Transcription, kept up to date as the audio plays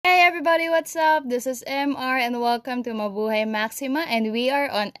everybody, what's up? This is MR and welcome to Mabuhay Maxima and we are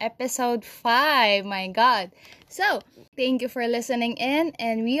on episode 5. My god. So, thank you for listening in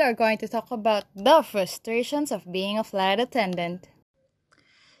and we are going to talk about the frustrations of being a flight attendant.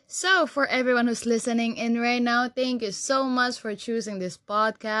 So, for everyone who's listening in right now, thank you so much for choosing this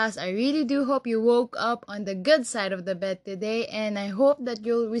podcast. I really do hope you woke up on the good side of the bed today and I hope that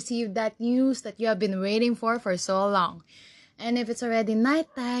you'll receive that news that you have been waiting for so long. And if it's already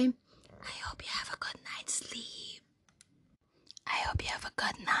nighttime, I hope you have a good night's sleep. I hope you have a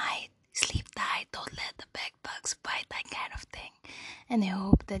good night. Sleep tight. Don't let the bed bugs bite, that kind of thing. And I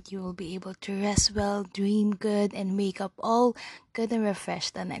hope that you will be able to rest well, dream good, and wake up all good and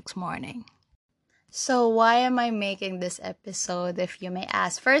refreshed the next morning. So why am I making this episode, if you may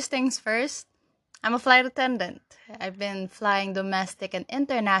ask? First things first, I'm a flight attendant. I've been flying domestic and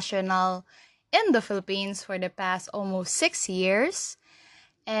international in the Philippines for the past almost 6 years.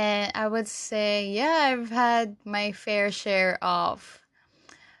 And I would say, I've had my fair share of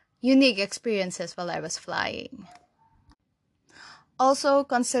unique experiences while I was flying. Also,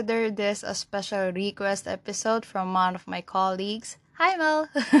 consider this a special request episode from one of my colleagues. Hi, Mel!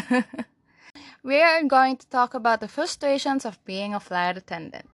 We are going to talk about the frustrations of being a flight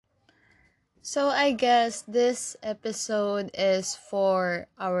attendant. So I guess this episode is for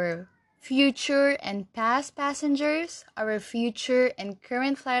our future and past passengers, our future and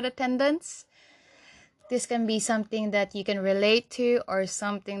current flight attendants. This can be something that you can relate to or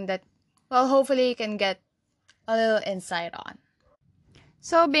something that, hopefully you can get a little insight on.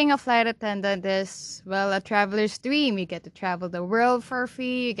 So being a flight attendant is, a traveler's dream. You get to travel the world for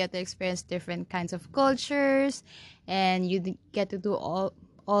free, you get to experience different kinds of cultures, and you get to do all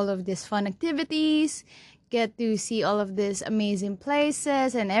of these fun activities, get to see all of these amazing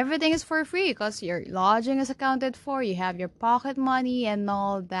places, and everything is for free because your lodging is accounted for, you have your pocket money and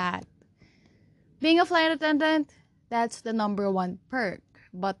all that. Being a flight attendant, that's the number one perk,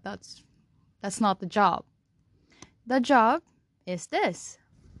 but that's not the job. The job is this.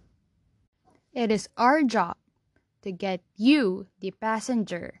 It is our job to get you, the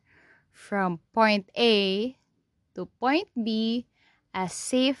passenger, from point A to point B as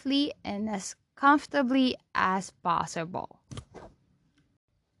safely and as comfortably as possible.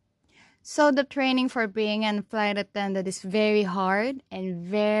 So the training for being a flight attendant is very hard and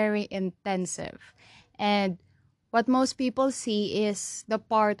very intensive. And what most people see is the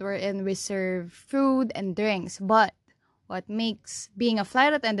part wherein we serve food and drinks. But what makes being a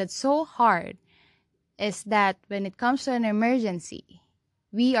flight attendant so hard is that when it comes to an emergency,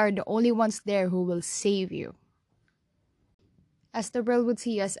 we are the only ones there who will save you. As the world would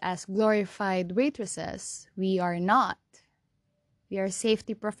see us as glorified waitresses, we are not. We are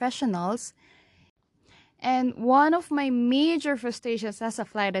safety professionals. And one of my major frustrations as a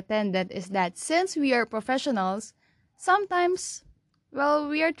flight attendant is that since we are professionals, sometimes,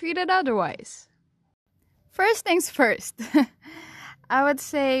 we are treated otherwise. First things first, I would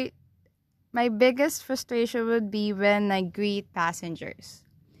say my biggest frustration would be when I greet passengers.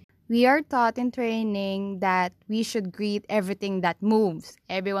 We are taught in training that we should greet everything that moves,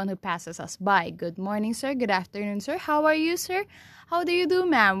 everyone who passes us by. Good morning, sir. Good afternoon, sir. How are you, sir? How do you do,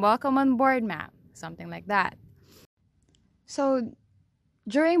 ma'am? Welcome on board, ma'am. Something like that. So,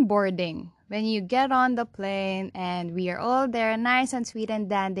 during boarding, when you get on the plane and we are all there, nice and sweet and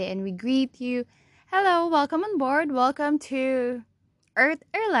dandy, and we greet you, hello, welcome on board. Welcome to Earth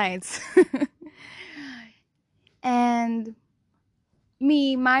Airlines. And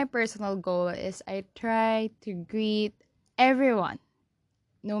my personal goal is I try to greet everyone.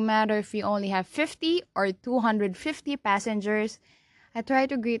 No matter if we only have 50 or 250 passengers, I try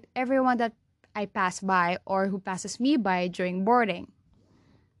to greet everyone that I pass by or who passes me by during boarding.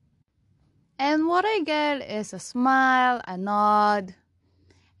 And what I get is a smile, a nod,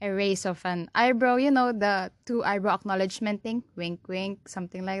 a raise of an eyebrow, the 2 eyebrow acknowledgement thing, wink, wink,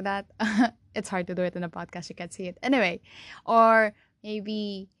 something like that. It's hard to do it in a podcast, you can't see it. Anyway, or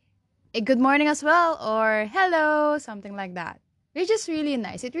maybe a good morning as well, or hello, something like that. Which is really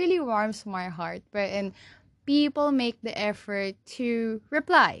nice. It really warms my heart, and people make the effort to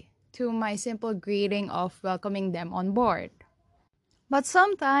reply to my simple greeting of welcoming them on board. But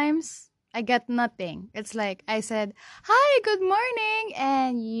sometimes I get nothing. It's like I said, hi, good morning,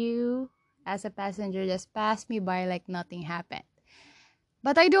 and you, as a passenger, just passed me by like nothing happened.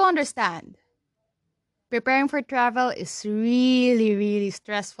 But I do understand. Preparing for travel is really, really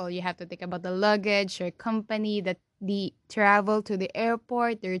stressful. You have to think about the luggage, your company, the travel to the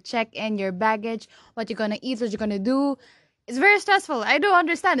airport, your check-in, your baggage, what you're gonna eat, what you're gonna do. It's very stressful. I do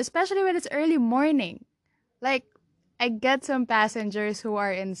understand, especially when it's early morning. Like, I get some passengers who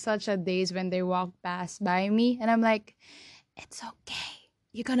are in such a daze when they walk past by me, and I'm like, it's okay.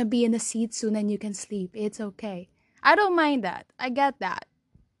 You're gonna be in the seat soon and you can sleep. It's okay. I don't mind that. I get that.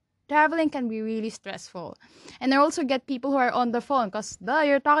 Traveling can be really stressful. And I also get people who are on the phone because, duh,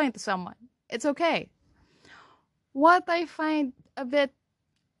 you're talking to someone. It's okay. What I find a bit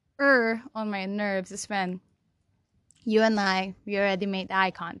on my nerves is when you and we already made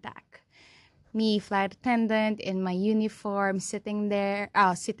eye contact. Me, flight attendant, in my uniform, sitting there,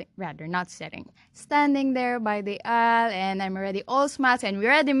 not sitting, standing there by the aisle, and I'm already all smiles, and we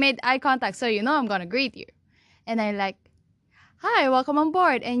already made eye contact, so you know I'm gonna greet you. And I like, hi, welcome on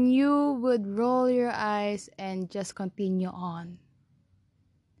board, and you would roll your eyes and just continue on.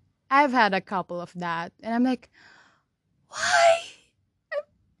 I've had a couple of that, and I'm like, why?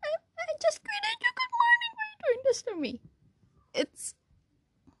 I just greeted you, good morning, why are you doing this to me?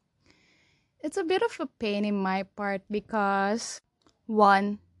 It's a bit of a pain in my part because,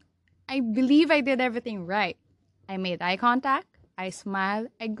 one, I believe I did everything right. I made eye contact, I smiled,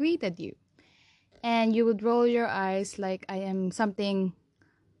 I greeted you. And you would roll your eyes like I am something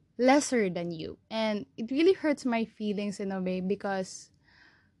lesser than you. And it really hurts my feelings in a way because,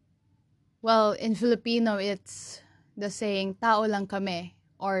 well, in Filipino, it's the saying, tao lang kami,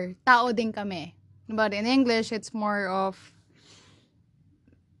 or tao din kami. But in English, it's more of,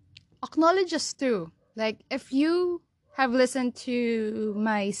 acknowledge us too. Like, if you have listened to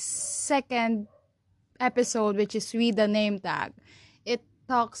my second episode, which is Read the Name Tag, it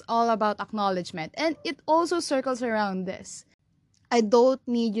talks all about acknowledgement. And it also circles around this. I don't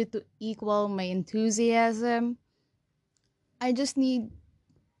need you to equal my enthusiasm. I just need,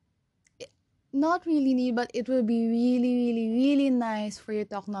 not really need, but it will be really, really, really nice for you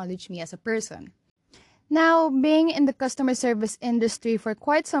to acknowledge me as a person. Now, being in the customer service industry for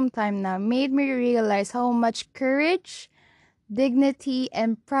quite some time now made me realize how much courage, dignity,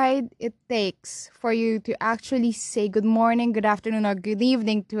 and pride it takes for you to actually say good morning, good afternoon, or good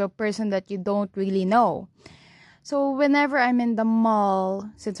evening to a person that you don't really know. So whenever I'm in the mall,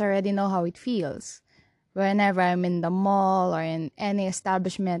 since I already know how it feels, whenever I'm in the mall or in any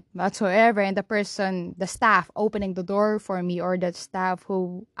establishment whatsoever, and the staff opening the door for me, or the staff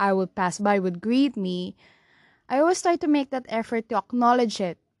who I would pass by would greet me, I always try to make that effort to acknowledge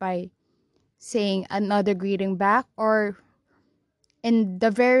it by saying another greeting back, or in the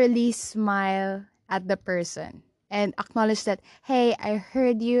very least smile at the person and acknowledge that, hey, I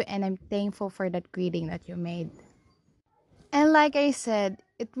heard you and I'm thankful for that greeting that you made. And like I said,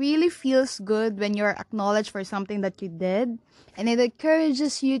 it really feels good when you're acknowledged for something that you did, and it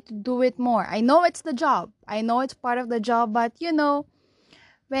encourages you to do it more. I know it's the job. I know it's part of the job, but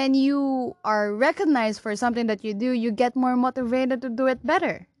when you are recognized for something that you do, you get more motivated to do it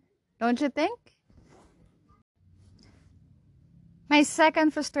better. Don't you think? My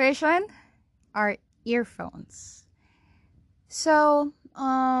second frustration are earphones. So,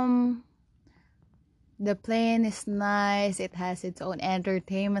 the plane is nice, it has its own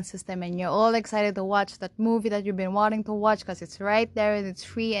entertainment system, and you're all excited to watch that movie that you've been wanting to watch because it's right there and it's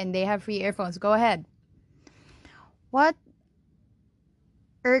free and they have free earphones. Go ahead. What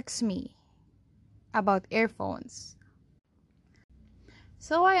irks me about earphones?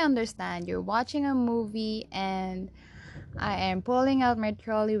 So I understand you're watching a movie and I am pulling out my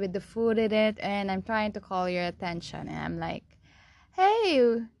trolley with the food in it and I'm trying to call your attention, and I'm like, hey,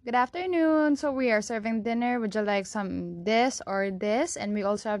 good afternoon. So we are serving dinner. Would you like some this or this? And we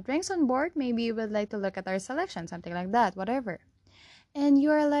also have drinks on board. Maybe you would like to look at our selection, something like that, whatever. And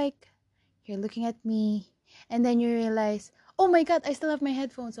you're looking at me, and then you realize, oh my God, I still have my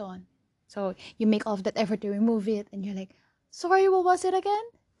headphones on. So you make all of that effort to remove it, and you're like, sorry, what was it again?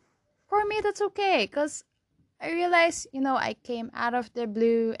 For me, that's okay, because I realized, I came out of the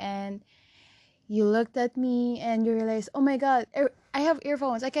blue and you looked at me and you realized, oh my God, I have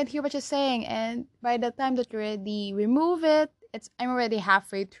earphones. I can't hear what you're saying. And by the time that you already remove it, I'm already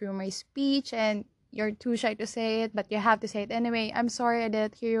halfway through my speech and you're too shy to say it, but you have to say it anyway. I'm sorry I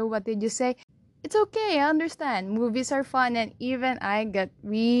didn't hear you. What did you say? It's okay. I understand. Movies are fun, and even I get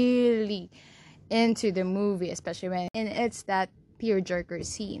really into the movie, especially when it's that tearjerker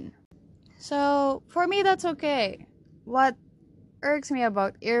scene. So for me, that's okay. What irks me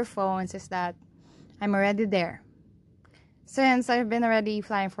about earphones is that I'm already there. Since I've been already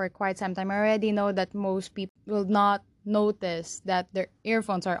flying for quite some time, I already know that most people will not notice that their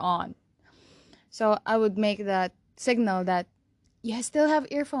earphones are on. So I would make that signal that you still have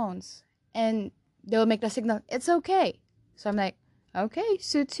earphones. And they'll make the signal, it's okay. So I'm like, okay,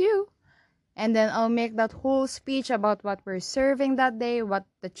 suits you. And then I'll make that whole speech about what we're serving that day, what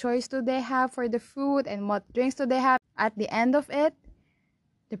the choice do they have for the food, and what drinks do they have. At the end of it,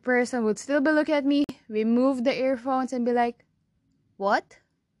 the person would still be looking at me, remove the earphones, and be like, "What?"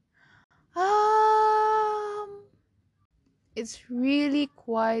 Um, it's really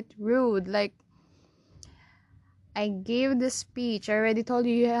quite rude. Like, I gave the speech. I already told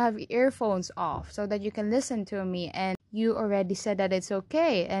you you have earphones off so that you can listen to me, and you already said that it's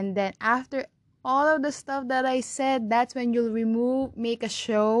okay. And then after all of the stuff that I said, that's when you'll make a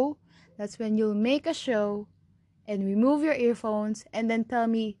show. That's when you'll make a show and remove your earphones and then tell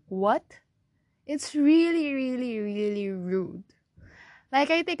me what? It's really, really, really rude. Like,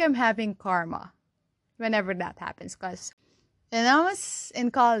 I think I'm having karma whenever that happens. Because when I was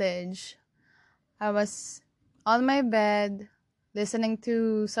in college, I was on my bed listening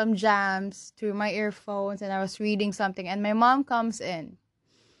to some jams through my earphones, and I was reading something, and my mom comes in.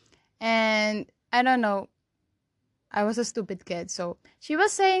 And I don't know, I was a stupid kid. So she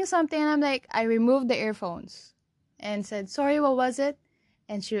was saying something, and I'm like, I removed the earphones and said, "Sorry, what was it?"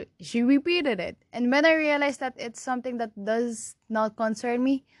 And she repeated it. And when I realized that it's something that does not concern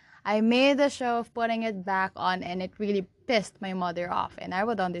me, I made a show of putting it back on, and it really pissed my mother off. And I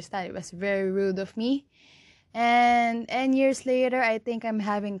would understand it was very rude of me. And years later, I think I'm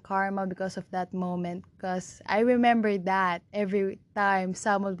having karma because of that moment. Because I remember that every time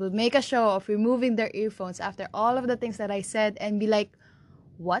someone would make a show of removing their earphones after all of the things that I said and be like,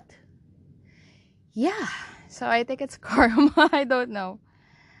 "What?" Yeah. So I think it's karma. I don't know.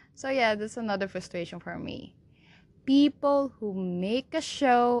 So yeah, that's another frustration for me. People who make a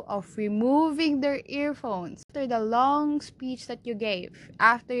show of removing their earphones after the long speech that you gave,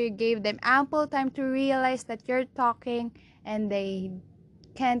 after you gave them ample time to realize that you're talking and they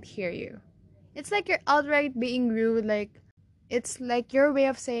can't hear you. It's like you're outright being rude. Like, it's like your way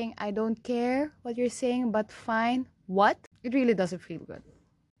of saying, "I don't care what you're saying, but fine." What? It really doesn't feel good.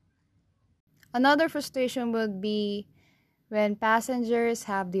 Another frustration would be when passengers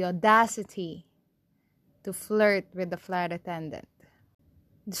have the audacity to flirt with the flight attendant.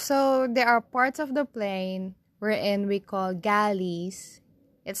 So there are parts of the plane wherein we call galleys.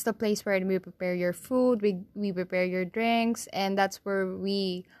 It's the place where we prepare your food, we prepare your drinks, and that's where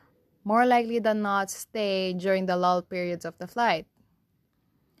we more likely than not stay during the lull periods of the flight.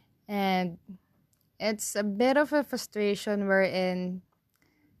 And it's a bit of a frustration wherein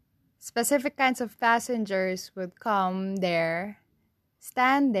specific kinds of passengers would come there,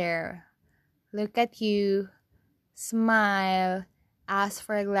 stand there, look at you, smile, ask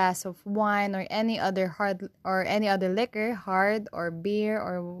for a glass of wine or any other liquor, hard or beer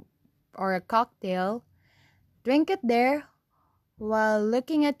or a cocktail, drink it there while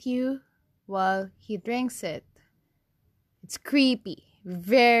looking at you while he drinks it. It's creepy.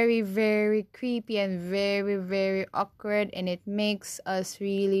 Very, very creepy and very, very awkward, and it makes us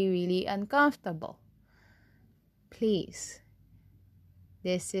really, really uncomfortable. Please.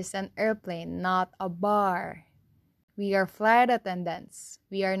 This is an airplane, not a bar. We are flight attendants.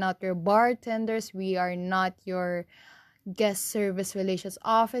 We are not your bartenders. We are not your guest service relations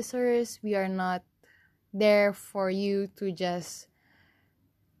officers. We are not there for you to just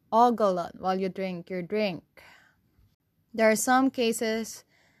ogle on while you drink your drink. There are some cases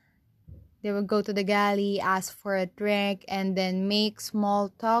they will go to the galley, ask for a drink, and then make small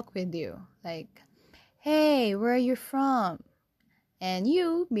talk with you. Like, "Hey, where are you from?" And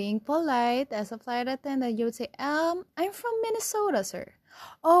you, being polite as a flight attendant, you would say, "I'm from Minnesota, sir."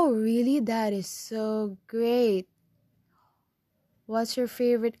 "Oh, really? That is so great. What's your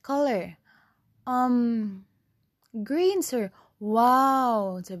favorite color?" Green, sir."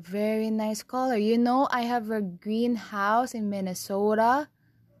 "Wow, it's a very nice color. You know, I have a greenhouse in Minnesota."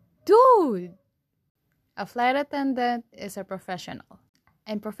 Dude! A flight attendant is a professional.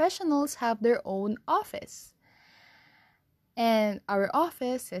 And professionals have their own office. And our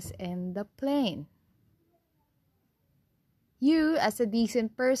office is in the plane. You, as a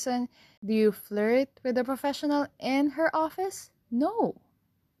decent person, do you flirt with a professional in her office? No.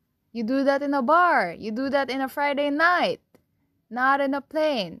 You do that in a bar. You do that in a Friday night. Not in a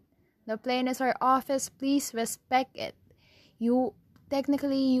plane. The plane is our office. Please respect it.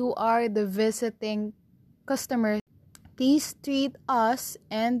 Technically, you are the visiting customer. Please treat us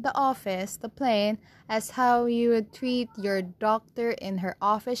and the office, the plane, as how you would treat your doctor in her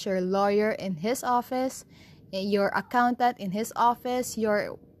office, your lawyer in his office, your accountant in his office,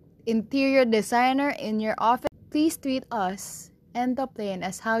 your interior designer in your office. Please treat us and the plane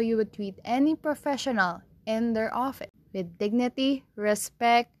as how you would treat any professional in their office, with dignity,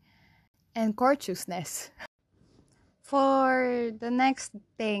 respect, and courteousness. For the next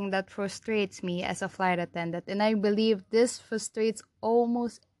thing that frustrates me as a flight attendant, and I believe this frustrates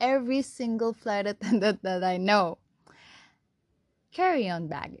almost every single flight attendant that I know, carry-on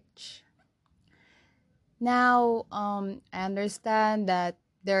baggage. Now, I understand that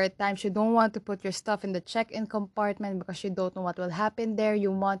there are times you don't want to put your stuff in the check-in compartment because you don't know what will happen there.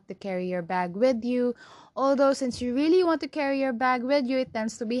 You want to carry your bag with you. Although, since you really want to carry your bag with you, it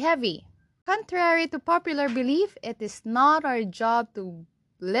tends to be heavy. Contrary to popular belief, it is not our job to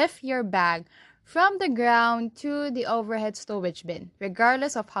lift your bag from the ground to the overhead stowage bin,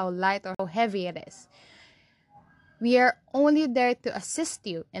 regardless of how light or how heavy it is. We are only there to assist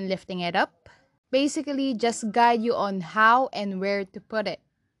you in lifting it up. Basically, just guide you on how and where to put it.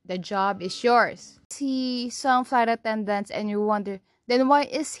 The job is yours. See some flight attendants and you wonder, then why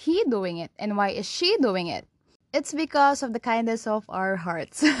is he doing it and why is she doing it? It's because of the kindness of our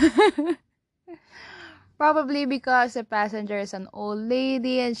hearts. Probably because the passenger is an old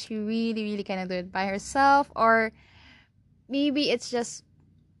lady and she really cannot do it by herself. Or maybe it's just,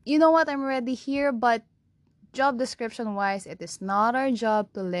 you know what, I'm already here, but job description wise, it is not our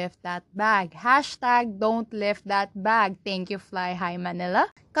job to lift that bag. Hashtag don't lift that bag. Thank you, Fly High Manila.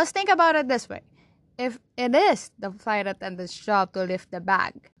 Because think about it this way. If it is the flight attendant's job to lift the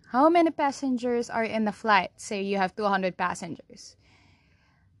bag, how many passengers are in the flight? Say you have 200 passengers.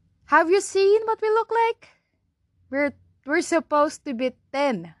 Have you seen what we look like? We're supposed to be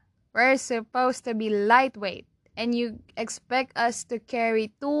thin. We're supposed to be lightweight. And you expect us to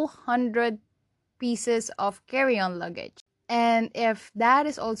carry 200 pieces of carry-on luggage. And if that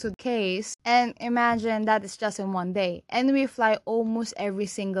is also the case, and imagine that is just in one day, and we fly almost every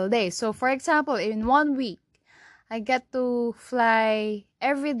single day. So for example, in 1 week, I get to fly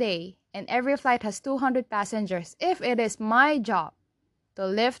every day, and every flight has 200 passengers. If it is my job to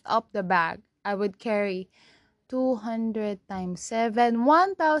lift up the bag, I would carry 200 times 7,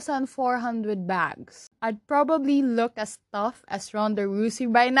 1,400 bags. I'd probably look as tough as Ronda Rousey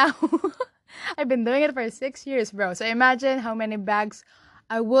by now. I've been doing it for 6 years, bro. So imagine how many bags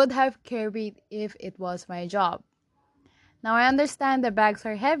I would have carried if it was my job. Now I understand the bags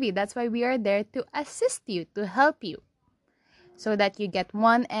are heavy. That's why we are there to assist you, to help you. So that you get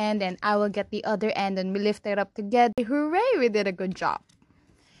one end and I will get the other end and we lift it up together. Hooray, we did a good job.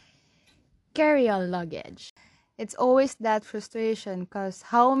 Carry-on luggage. It's always that frustration because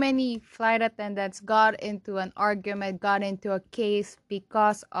how many flight attendants got into an argument, got into a case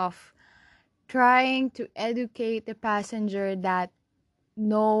because of trying to educate the passenger that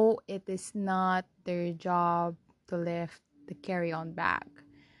no, it is not their job to lift the carry-on bag.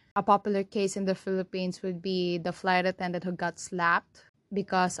 A popular case in the Philippines would be the flight attendant who got slapped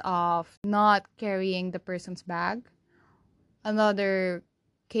because of not carrying the person's bag. Another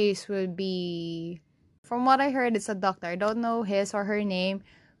case would be, from what I heard, it's a doctor, I don't know his or her name,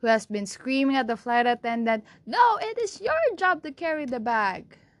 who has been screaming at the flight attendant, "No, it is your job to carry the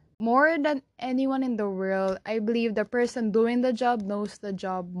bag." More than anyone in the world, I believe the person doing the job knows the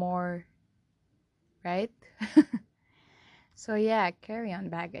job more, right? So yeah, carry-on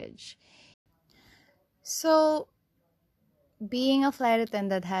baggage. So being a flight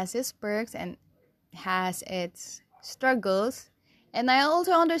attendant has its perks and has its struggles. And I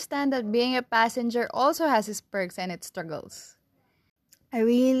also understand that being a passenger also has its perks and its struggles. I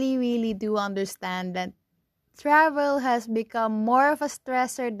really do understand that travel has become more of a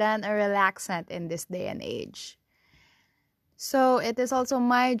stressor than a relaxant in this day and age. So it is also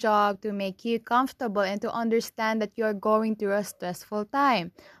my job to make you comfortable and to understand that you're going through a stressful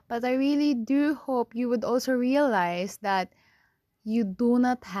time. But I really do hope you would also realize that you do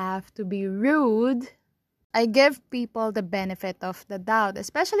not have to be rude. I give people the benefit of the doubt,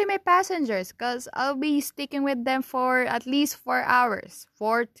 especially my passengers, because I'll be sticking with them for at least 4 hours,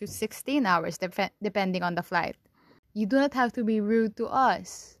 4 to 16 hours, depending on the flight. You do not have to be rude to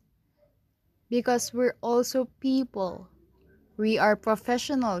us because we're also people. We are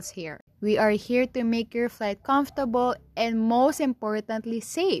professionals here. We are here to make your flight comfortable and most importantly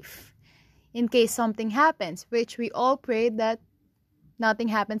safe in case something happens, which we all pray that nothing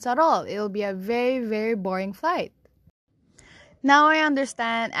happens at all. It'll be a very boring flight. Now I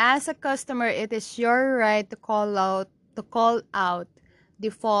understand, as a customer, it is your right to call out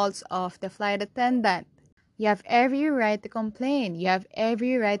the faults of the flight attendant. You have every right to complain. You have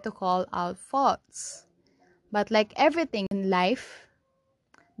every right to call out faults. But like everything in life,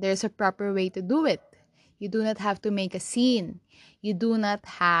 there's a proper way to do it. You do not have to make a scene. You do not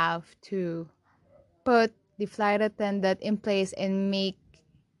have to put the flight attendant in place and make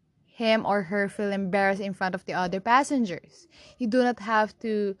him or her feel embarrassed in front of the other passengers. You do not have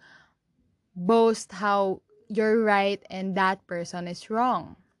to boast how you're right and that person is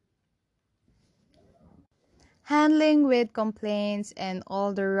wrong. Handling with complaints and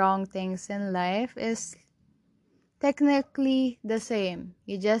all the wrong things in life is technically the same.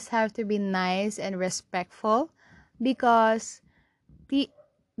 You just have to be nice and respectful because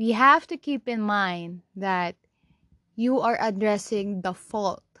we have to keep in mind that you are addressing the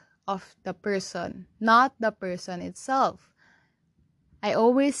fault of the person, not the person itself. I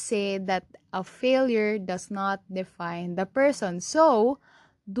always say that a failure does not define the person. So,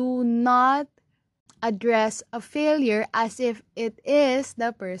 do not address a failure as if it is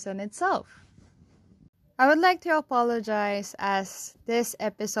the person itself. I would like to apologize as this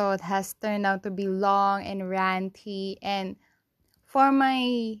episode has turned out to be long and ranty, and for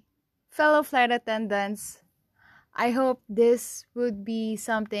my fellow flight attendants, I hope this would be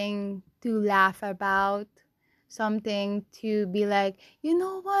something to laugh about, something to be like, you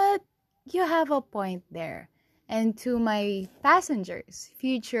know what? You have a point there. And to my passengers,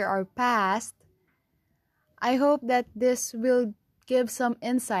 future or past, I hope that this will give some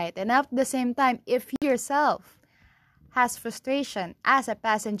insight. And at the same time, if you yourself has frustration as a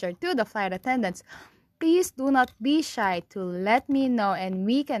passenger to the flight attendants, please do not be shy to let me know and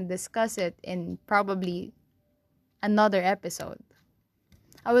we can discuss it in probably another episode.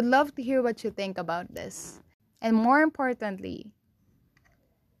 I would love to hear what you think about this. And more importantly,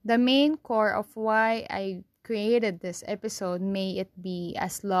 the main core of why I created this episode, may it be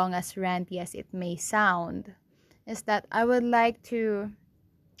as long as ranty as it may sound, is that I would like to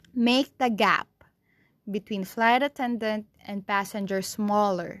make the gap between flight attendant and passenger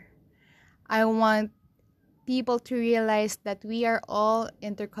smaller. I want people to realize that we are all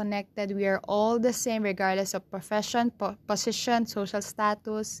interconnected. We are all the same regardless of profession, position, social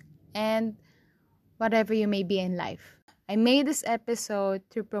status, and whatever you may be in life. I made this episode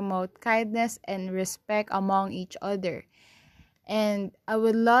to promote kindness and respect among each other. And I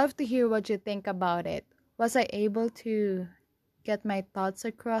would love to hear what you think about it. Was I able to get my thoughts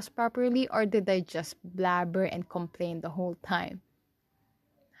across properly, or did I just blabber and complain the whole time?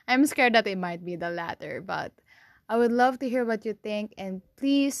 I'm scared that it might be the latter, but I would love to hear what you think, and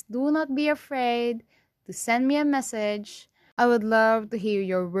please do not be afraid to send me a message. I would love to hear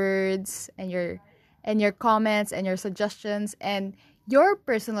your words and your comments and your suggestions and your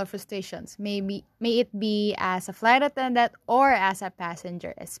personal frustrations. May it be as a flight attendant or as a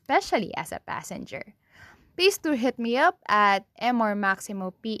passenger, especially as a passenger. Please do hit me up at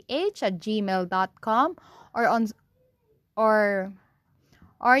mormaximoph@gmail.com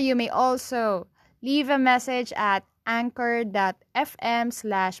or you may also leave a message at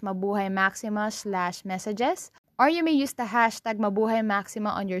anchor.fm/mabuhaymaxima/messages, or you may use the hashtag mabuhaymaxima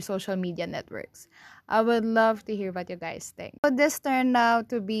on your social media networks. I would love to hear what you guys think. So this turned out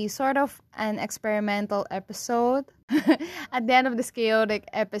to be sort of an experimental episode. At the end of this chaotic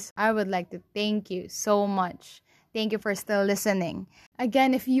episode, I would like to thank you so much. Thank you for still listening.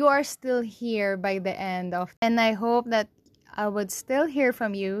 Again, if you are still here by the end of, and I hope that I would still hear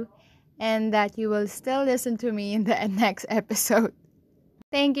from you and that you will still listen to me in the next episode.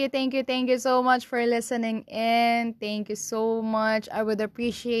 Thank you so much for listening in. Thank you so much. I would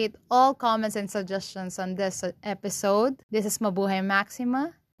appreciate all comments and suggestions on this episode. This is Mabuhay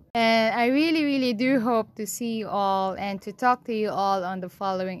Maxima. And I really do hope to see you all and to talk to you all on the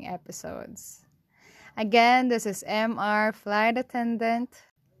following episodes. Again, this is MR, flight attendant,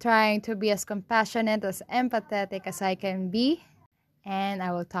 trying to be as compassionate, as empathetic as I can be. And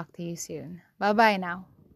I will talk to you soon. Bye-bye now.